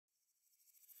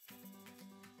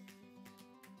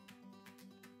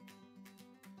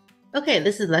Okay,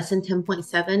 this is lesson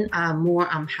 10.7, more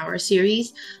on power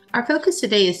series. Our focus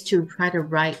today is to try to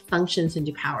write functions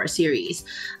into power series.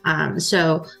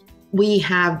 So we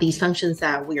have these functions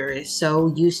that we're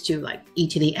so used to, like e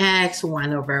to the x,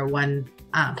 1 over 1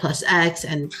 plus x,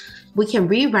 and we can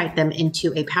rewrite them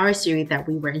into a power series that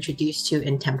we were introduced to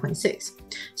in 10.6.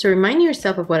 So remind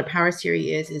yourself of what a power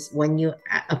series is when you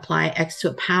apply x to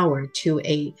a power to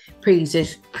a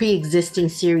pre-existing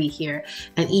series here,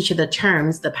 and each of the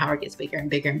terms, the power gets bigger and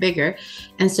bigger and bigger.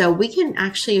 And so we can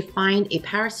actually find a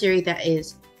power series that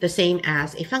is the same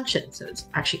as a function. So it's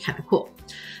actually kind of cool.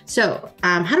 So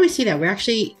how do we see that?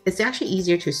 It's actually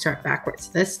easier to start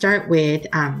backwards. Let's start with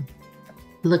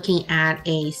looking at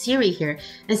a series here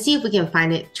and see if we can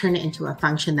turn it into a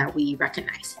function that we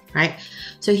recognize, right?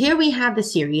 So here we have the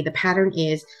series. The pattern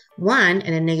is 1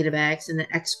 and a negative x and then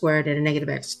x squared and a negative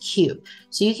x cubed.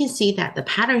 So you can see that the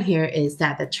pattern here is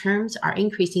that the terms are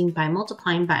increasing by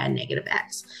multiplying by a negative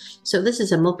x. So this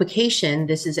is a multiplication.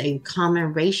 This is a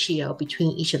common ratio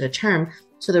between each of the terms.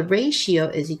 So the ratio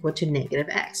is equal to negative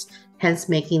x, hence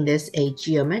making this a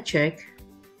geometric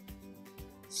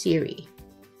series.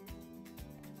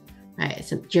 Right,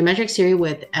 it's a geometric series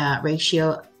with a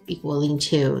ratio equaling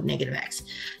to negative x.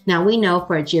 Now we know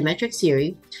for a geometric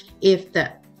series, if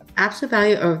the absolute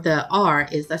value of the r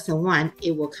is less than 1,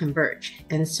 it will converge.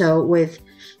 And so with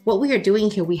what we are doing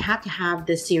here, we have to have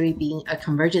this series being a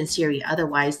convergent series.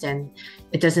 Otherwise, then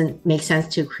it doesn't make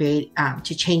sense to create,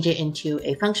 to change it into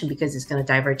a function because it's going to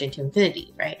diverge into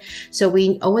infinity, right? So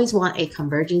we always want a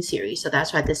converging series. So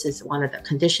that's why this is one of the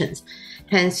conditions.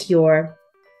 Hence your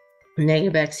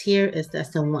negative x here is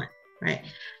less than 1, right?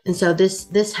 And so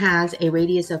this has a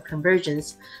radius of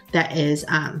convergence that is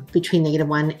between negative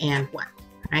 1 and 1,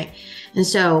 right? And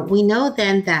so we know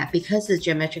then that because it's a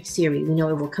geometric series, we know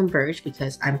it will converge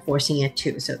because I'm forcing it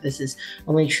to. So this is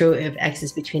only true if x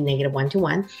is between negative 1 to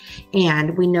 1.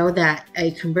 And we know that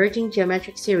a converging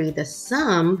geometric series, the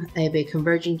sum of a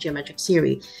converging geometric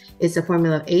series is the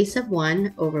formula of a sub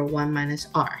 1 over 1 minus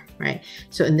r, right?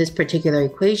 So in this particular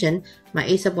equation, my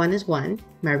a sub 1 is 1,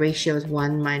 my ratio is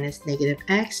 1 minus negative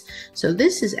x. So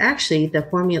this is actually the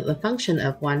formula, the function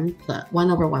of 1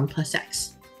 over 1 plus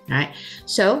x, right?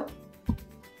 So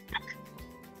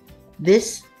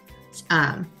this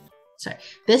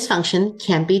this function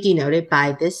can be denoted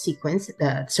by this sequence,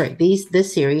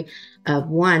 this series of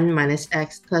 1 minus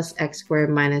x plus x squared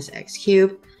minus x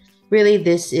cubed. Really,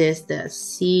 this is the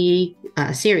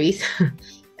series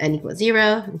n equals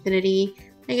 0, infinity,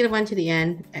 negative 1 to the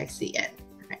n, x to the n.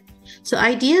 So the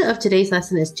idea of today's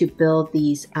lesson is to build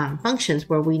these functions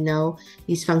where we know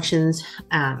these functions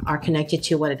are connected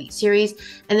to one of these series,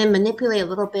 and then manipulate a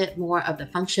little bit more of the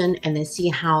function and then see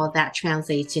how that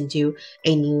translates into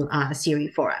a new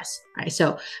series for us. Right?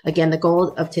 So again, the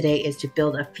goal of today is to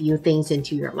build a few things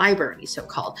into your library,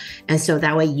 so-called. And so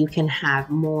that way you can have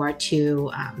more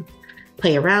to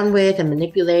play around with and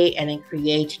manipulate and then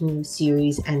create new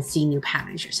series and see new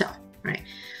patterns yourself, right?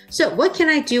 So what can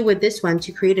I do with this one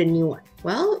to create a new one?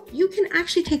 Well, you can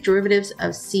actually take derivatives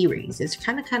of series. It's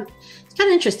kind of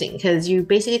interesting because you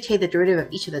basically take the derivative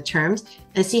of each of the terms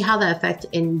and see how that affects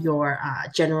in your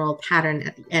general pattern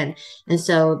at the end. And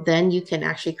so then you can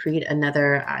actually create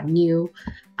another new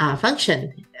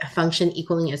function, a function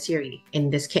equaling a series in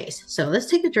this case. So let's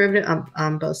take the derivative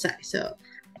on both sides. So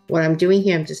what I'm doing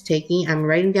here, I'm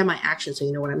writing down my action so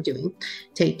you know what I'm doing.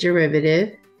 Take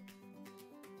derivative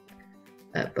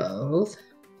at both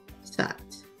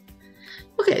sides.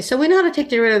 Okay, so we know how to take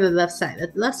the derivative of the left side.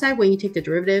 At the left side, when you take the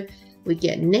derivative, we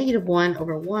get negative 1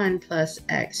 over 1 plus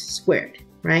x squared,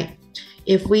 right?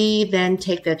 If we then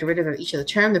take the derivative of each of the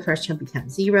terms, the first term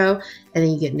becomes 0, and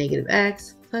then you get negative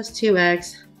x plus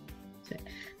 2x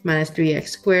minus 3x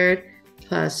squared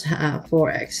plus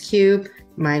 4x cubed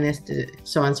minus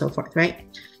so on and so forth,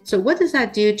 right? So what does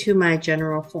that do to my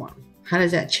general form? How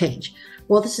does that change?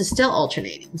 Well, this is still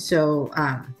alternating. So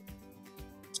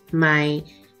my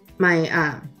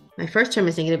first term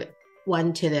is negative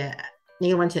 1 to the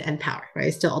n power, right?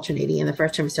 It's still alternating, and the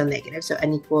first term is still negative. So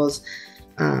n equals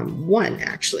 1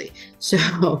 actually.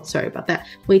 So sorry about that.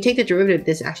 When you take the derivative,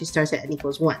 this actually starts at n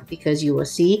equals 1 because you will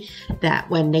see that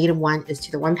when negative 1 is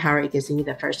to the 1 power, it gives me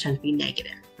the first term to be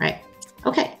negative, right?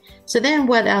 Okay, so then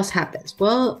what else happens?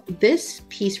 Well, this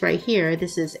piece right here,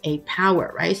 this is a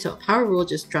power, right? So a power rule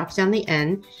just drops down the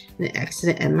n and the x to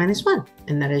the n minus 1,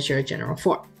 and that is your general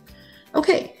form.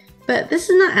 Okay, but this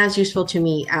is not as useful to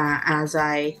me as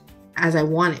I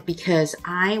want it because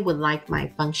I would like my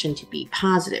function to be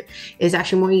positive. It's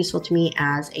actually more useful to me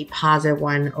as a positive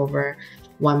 1 over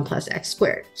 1 plus x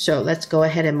squared. So let's go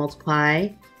ahead and multiply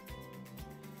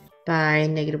by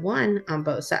negative 1 on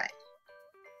both sides.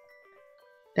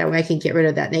 That way I can get rid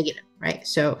of that negative, right?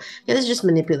 So this is just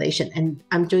manipulation, and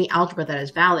I'm doing algebra that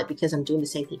is valid because I'm doing the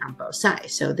same thing on both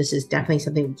sides. So this is definitely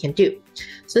something we can do.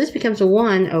 So this becomes a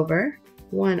 1 over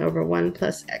 1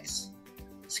 plus x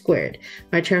squared.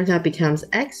 My term now becomes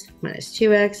x minus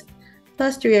 2x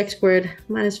plus 3x squared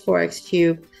minus 4x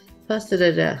cubed plus da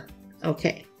da da.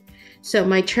 Okay. So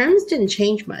my terms didn't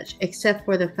change much, except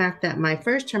for the fact that my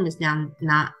first term is now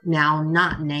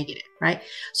not negative, right?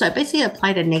 So I basically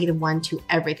applied a -1 to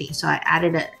everything. So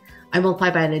I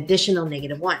multiplied by an additional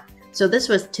 -1. So this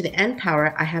was to the n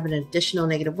power, I have an additional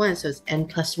 -1, so it's n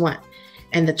plus 1.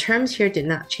 And the terms here did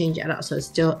not change at all. So it's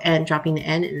still n, dropping the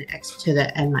n, and x to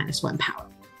the n minus 1 power.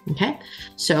 Okay,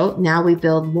 so now we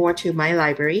build more to my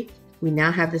library. We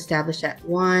now have established that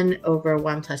 1 over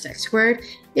 1 plus x squared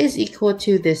is equal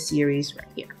to this series right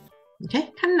here.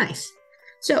 Okay, kind of nice.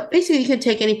 So basically you can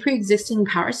take any pre-existing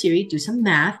power series, do some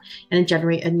math, and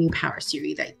generate a new power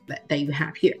series that you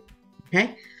have here.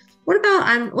 Okay,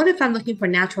 what if I'm looking for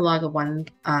natural log of 1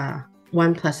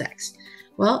 plus x?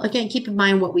 Well, again, keep in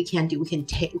mind what we can do. We can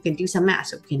do some math.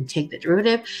 So we can take the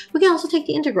derivative. We can also take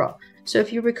the integral. So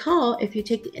if you recall, if you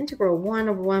take the integral 1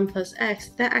 over 1 plus x,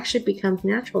 that actually becomes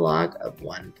natural log of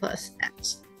 1 plus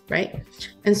x, right?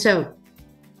 And so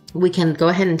we can go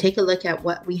ahead and take a look at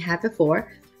what we had before,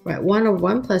 right? 1 over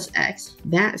 1 plus x,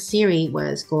 that series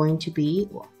was going to be,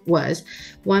 was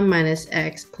 1 minus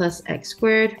x plus x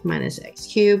squared minus x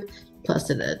cubed plus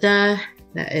da da da.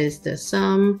 That is the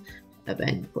sum of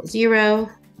n equals 0,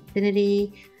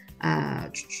 infinity,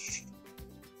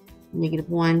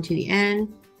 -1 to the n,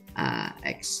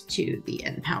 x to the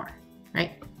n power,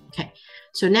 right? Okay,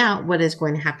 so now what is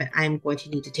going to happen? I'm going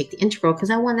to need to take the integral because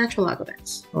I want natural log of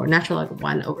x, or natural log of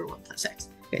 1 over 1 plus x.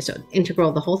 Okay, so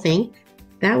integral the whole thing.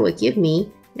 That would give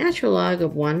me natural log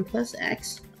of 1 plus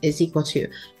x is equal to,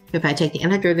 if I take the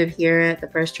antiderivative here, the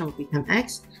first term will become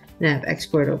x, then I have x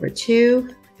squared over 2,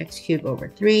 x cubed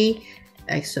over 3,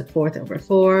 x to the 4th over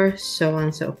 4, so on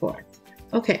and so forth.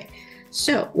 Okay,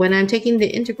 so when I'm taking the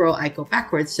integral, I go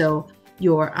backwards. So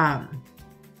your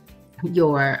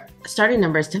starting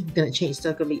number is still going to change.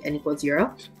 Still going to be n equals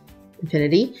 0,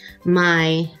 infinity.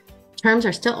 My terms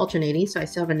are still alternating, so I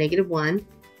still have a -1.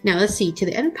 Now let's see, to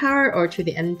the n power or to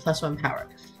the n plus 1 power?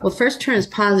 Well, first term is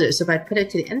positive, so if I put it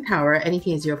to the n power,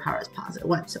 anything at 0 power is positive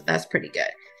 1, so that's pretty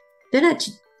good. Then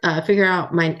I figure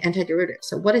out my antiderivative.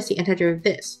 So what is the antiderivative of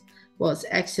this? Well, it's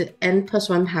x to n plus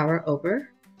 1 power over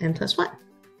n plus 1.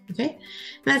 Okay,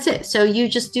 and that's it. So you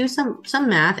just do some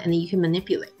math and then you can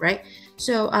manipulate, right?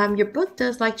 So your book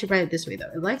does like to write it this way,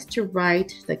 though. It likes to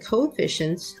write the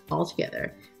coefficients all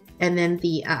together and then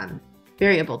the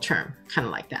variable term, kind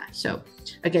of like that. So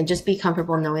again, just be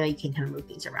comfortable knowing that you can kind of move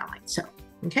things around like so.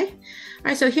 Okay, all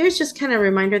right, so here's just kind of a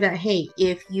reminder that, hey,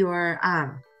 if your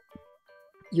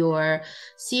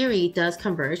series does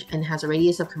converge and has a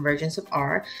radius of convergence of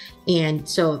r, and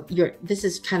so this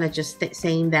is kind of just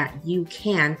saying that you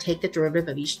can take the derivative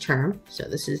of each term. So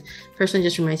this is, first one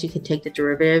just reminds you can take the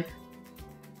derivative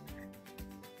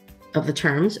of the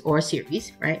terms or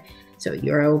series, right? So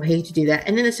you're okay to do that.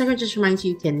 And then the second just reminds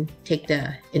you can take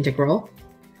the integral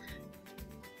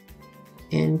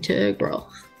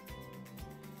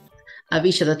of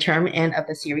each of the term and of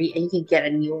the series, and you can get a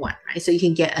new one, right? So you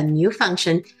can get a new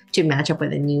function to match up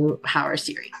with a new power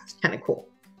series. It's kind of cool.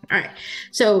 All right,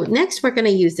 so next we're going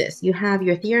to use this. You have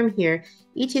your theorem here,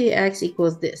 e to the x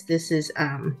equals this. This is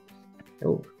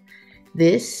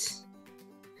this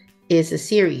is a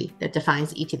series that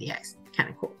defines e to the x. Kind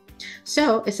of cool.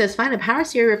 So it says find a power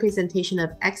series representation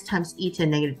of x times e to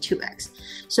the -2x.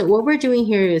 So what we're doing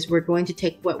here is we're going to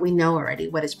take what we know already,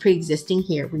 what is pre-existing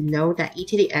here. We know that e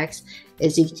to the x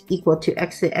is equal to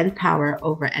x to the n power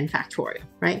over n factorial,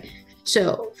 right?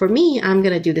 So for me, I'm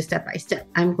going to do this step by step.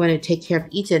 I'm going to take care of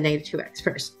e to the -2x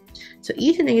first. So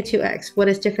e to the -2x, what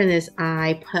is different is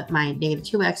I put my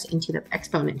 -2x into the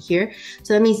exponent here.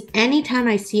 So that means anytime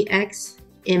I see x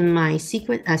in my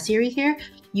series here,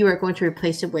 you are going to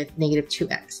replace it with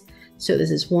 -2x. So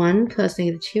this is 1 plus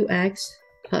 -2x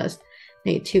plus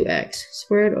 -2x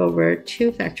squared over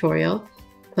 2 factorial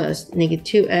plus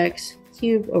 -2x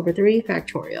cubed over 3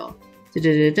 factorial.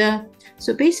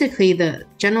 So basically the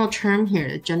general term here,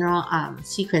 the general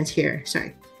sequence here,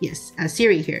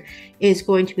 series here is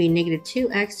going to be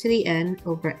 -2x to the n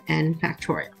over n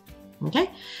factorial.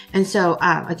 Okay, and so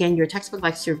again, your textbook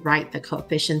likes to write the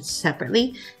coefficients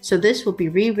separately. So this will be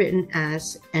rewritten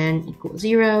as n equals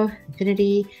 0,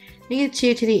 infinity,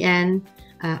 -2 to the n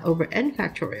over n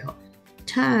factorial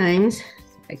times,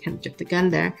 I kind of jumped the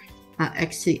gun there,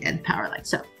 x to the n power like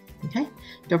so. Okay,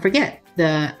 don't forget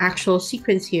the actual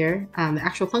sequence here, the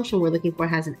actual function we're looking for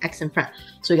has an x in front.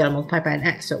 So we got to multiply by an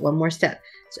x. So one more step.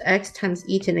 So x times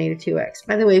e to negative 2x.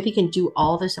 By the way, if you can do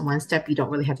all this in one step, you don't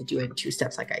really have to do it in 2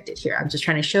 steps like I did here. I'm just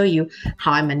trying to show you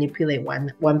how I manipulate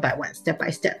one by one, step by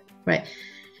step, right?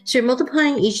 So you're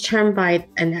multiplying each term by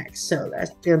an x. So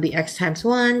that's going to be x times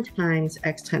 1 times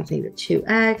x times negative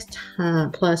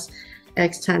 2x plus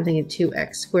x times negative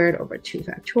 2x squared over 2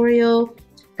 factorial,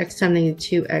 x times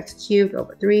negative 2x cubed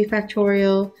over 3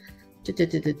 factorial.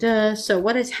 So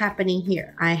what is happening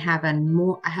here? I have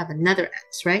another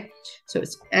x, right? So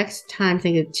it's x times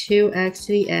negative 2x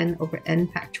to the n over n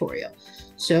factorial.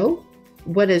 So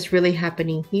what is really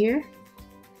happening here?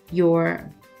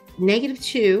 Your negative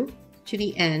 2 to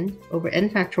the n over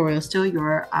n factorial, still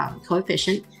your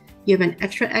coefficient. You have an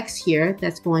extra x here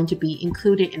that's going to be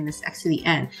included in this x to the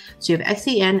n. So you have x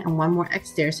to the n and one more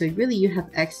x there. So really you have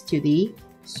x to the,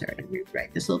 sorry, let me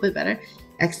write this a little bit better,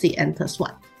 x to the n plus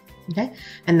 1. Okay,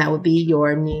 and that would be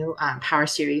your new power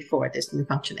series for this new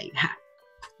function that you have.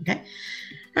 Okay,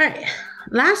 all right.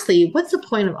 Lastly, what's the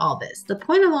point of all this? The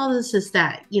point of all this is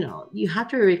that, you have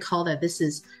to recall that this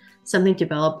is something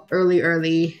developed early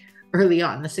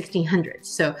on, the 1600s.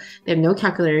 So they have no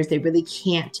calculators. They really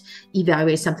can't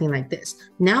evaluate something like this.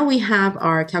 Now we have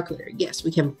our calculator. Yes,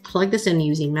 we can plug this in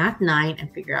using Math 9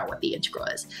 and figure out what the integral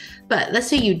is. But let's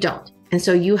say you don't. And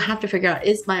so you have to figure out,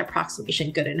 is my approximation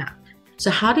good enough? So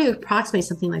how do you approximate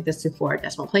something like this to 4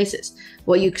 decimal places?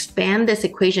 Well, you expand this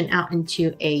equation out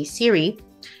into a series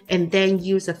and then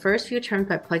use the first few terms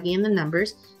by plugging in the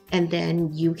numbers, and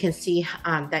then you can see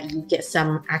that you get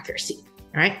some accuracy,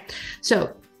 all right?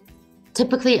 So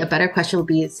typically a better question would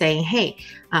be saying, hey,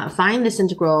 find this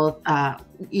integral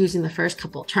using the first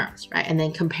couple of terms, right? And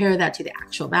then compare that to the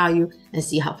actual value and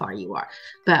see how far you are.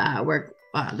 But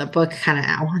the book kind of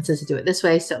wants us to do it this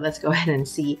way. So let's go ahead and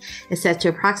see. It says to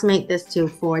approximate this to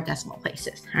 4 decimal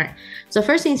places. All right. So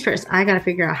first things first, I got to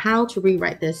figure out how to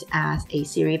rewrite this as a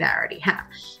series that I already have.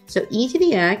 So e to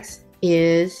the x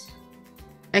is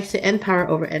x to n power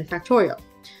over n factorial.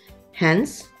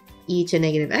 Hence, e to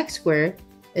negative x squared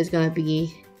is going to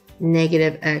be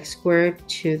negative x squared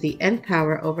to the n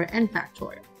power over n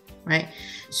factorial, right?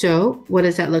 So what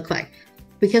does that look like?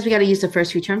 Because we got to use the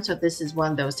first few terms, so this is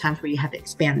one of those times where you have to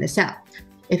expand this out.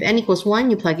 If n equals 1,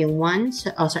 you plug in 1.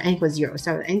 So, n equals 0.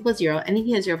 So n equals 0.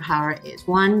 Anything at 0 power is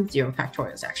 1. 0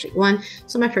 factorial is actually 1.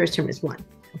 So my first term is 1.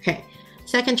 Okay.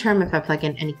 Second term, if I plug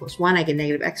in n equals 1, I get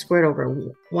negative x squared over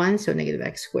 1. So negative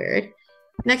x squared.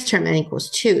 Next term, n equals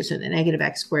 2. So the negative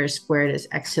x squared is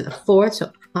x to the 4th.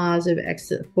 So positive x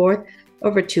to the 4th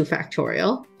over 2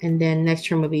 factorial. And then next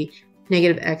term will be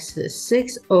negative x to the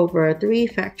 6th over 3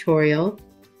 factorial.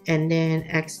 And then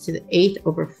x to the 8th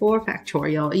over 4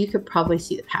 factorial. You could probably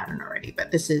see the pattern already,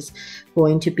 but this is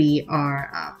going to be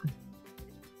our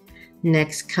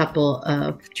next couple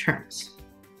of terms.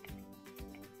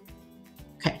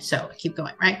 Okay, so keep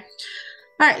going, right?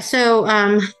 All right, so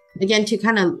again, to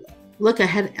kind of look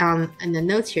ahead in the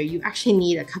notes here, you actually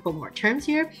need a couple more terms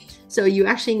here. So you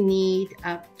actually need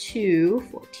up to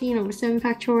 14 over 7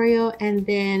 factorial and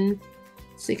then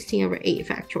 16 over 8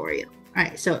 factorial. All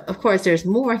right, so of course there's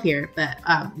more here, but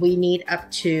we need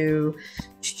up to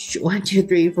 1, 2,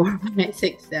 3, 4, 5,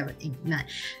 6, 7, 8, 9.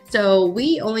 So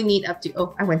we only need up to,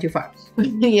 oh, I went too far. We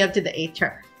need up to the 8th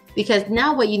term. Because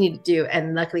now what you need to do,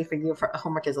 and luckily for you, for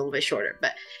homework is a little bit shorter,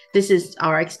 but this is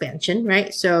our expansion,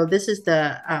 right? So this is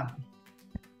the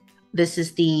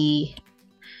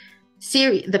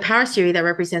series, the power series that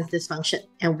represents this function,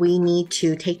 and we need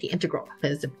to take the integral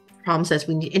because the problem says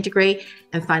we need to integrate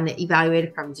and find the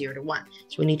evaluated from 0 to 1.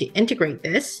 So we need to integrate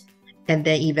this and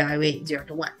then evaluate 0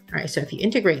 to 1. All right, so if you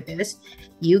integrate this,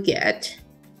 you get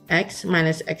x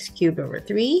minus x cubed over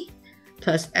 3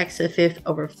 plus x to the 5th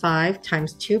over 5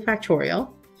 times 2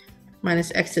 factorial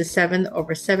minus x to the 7th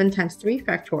over 7 times 3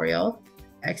 factorial,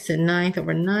 x to the 9th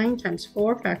over 9 times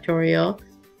 4 factorial,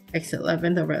 x to the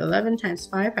 11th over 11 times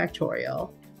 5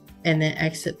 factorial, and then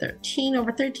x to 13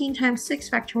 over 13 times 6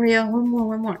 factorial, one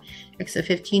more, x to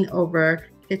 15 over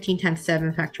 15 times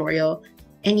 7 factorial,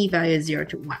 any value is 0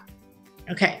 to 1.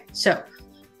 Okay, so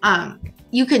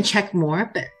you can check more,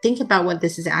 but think about what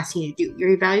this is asking you to do.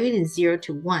 You're evaluating 0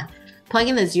 to 1.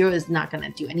 Plugging the 0 is not going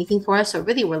to do anything for us, so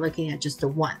really we're looking at just the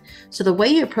 1. So the way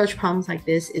you approach problems like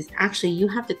this is actually you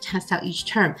have to test out each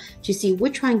term to see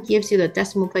which one gives you the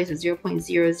decimal place of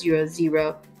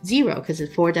 0.0000, because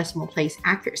it's 4 decimal place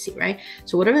accuracy, right?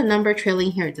 So whatever the number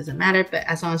trailing here, it doesn't matter, but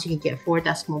as long as you can get 4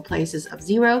 decimal places of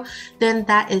 0, then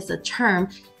that is the term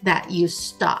that you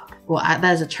stop. Well,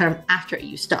 that is a term after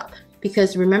you stop.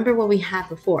 Because remember what we had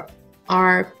before.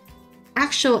 Our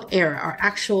actual error, our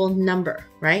actual number,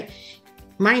 right,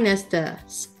 minus the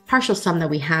partial sum that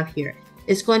we have here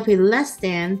is going to be less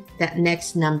than that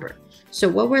next number. So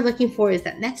what we're looking for is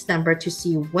that next number to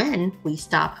see when we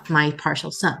stop my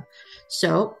partial sum.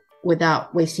 So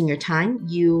without wasting your time,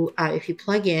 if you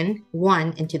plug in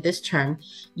 1 into this term,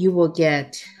 you will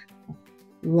get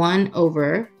 1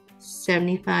 over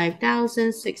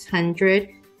 75,600,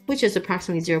 which is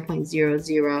approximately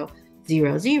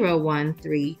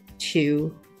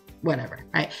 0.0000132, whatever,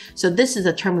 right? So this is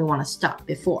a term we want to stop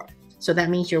before. So that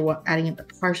means you're adding up the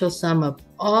partial sum of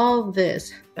all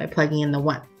this by plugging in the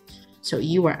 1. So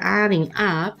you are adding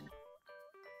up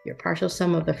your partial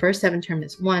sum of the first 7 term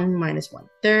is 1 minus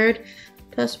 1/3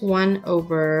 plus 1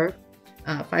 over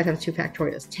 5 times 2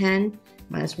 factorial is 10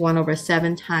 minus 1 over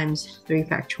 7 times 3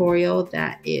 factorial,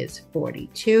 that is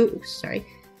 42. Oops, sorry,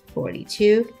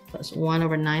 42 plus 1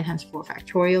 over 9 times 4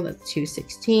 factorial, that's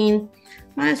 216,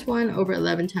 minus 1 over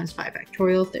 11 times 5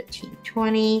 factorial,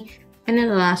 1320, and then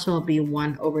the last one will be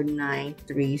 1 over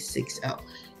 9360.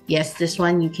 Yes, this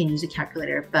one you can use a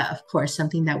calculator, but of course,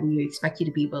 something that we expect you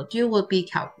to be able to do will be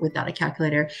without a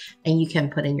calculator, and you can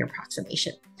put in your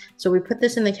approximation. So we put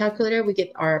this in the calculator, we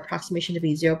get our approximation to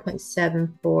be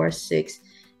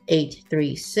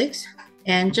 0.746836.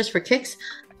 And just for kicks,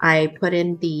 I put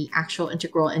in the actual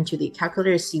integral into the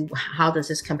calculator to see how does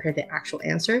this compare to the actual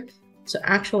answer. So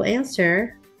actual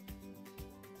answer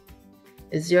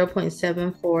is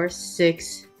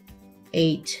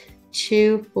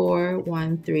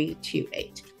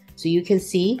 0.7468241328. So you can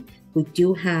see we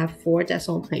do have 4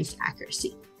 decimal place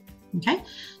accuracy. Okay,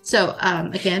 so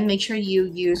again, make sure you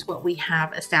use what we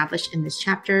have established in this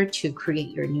chapter to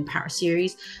create your new power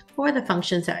series for the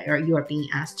functions that you are being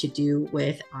asked to do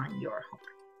with on your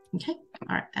homework. Okay,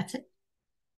 all right, that's it.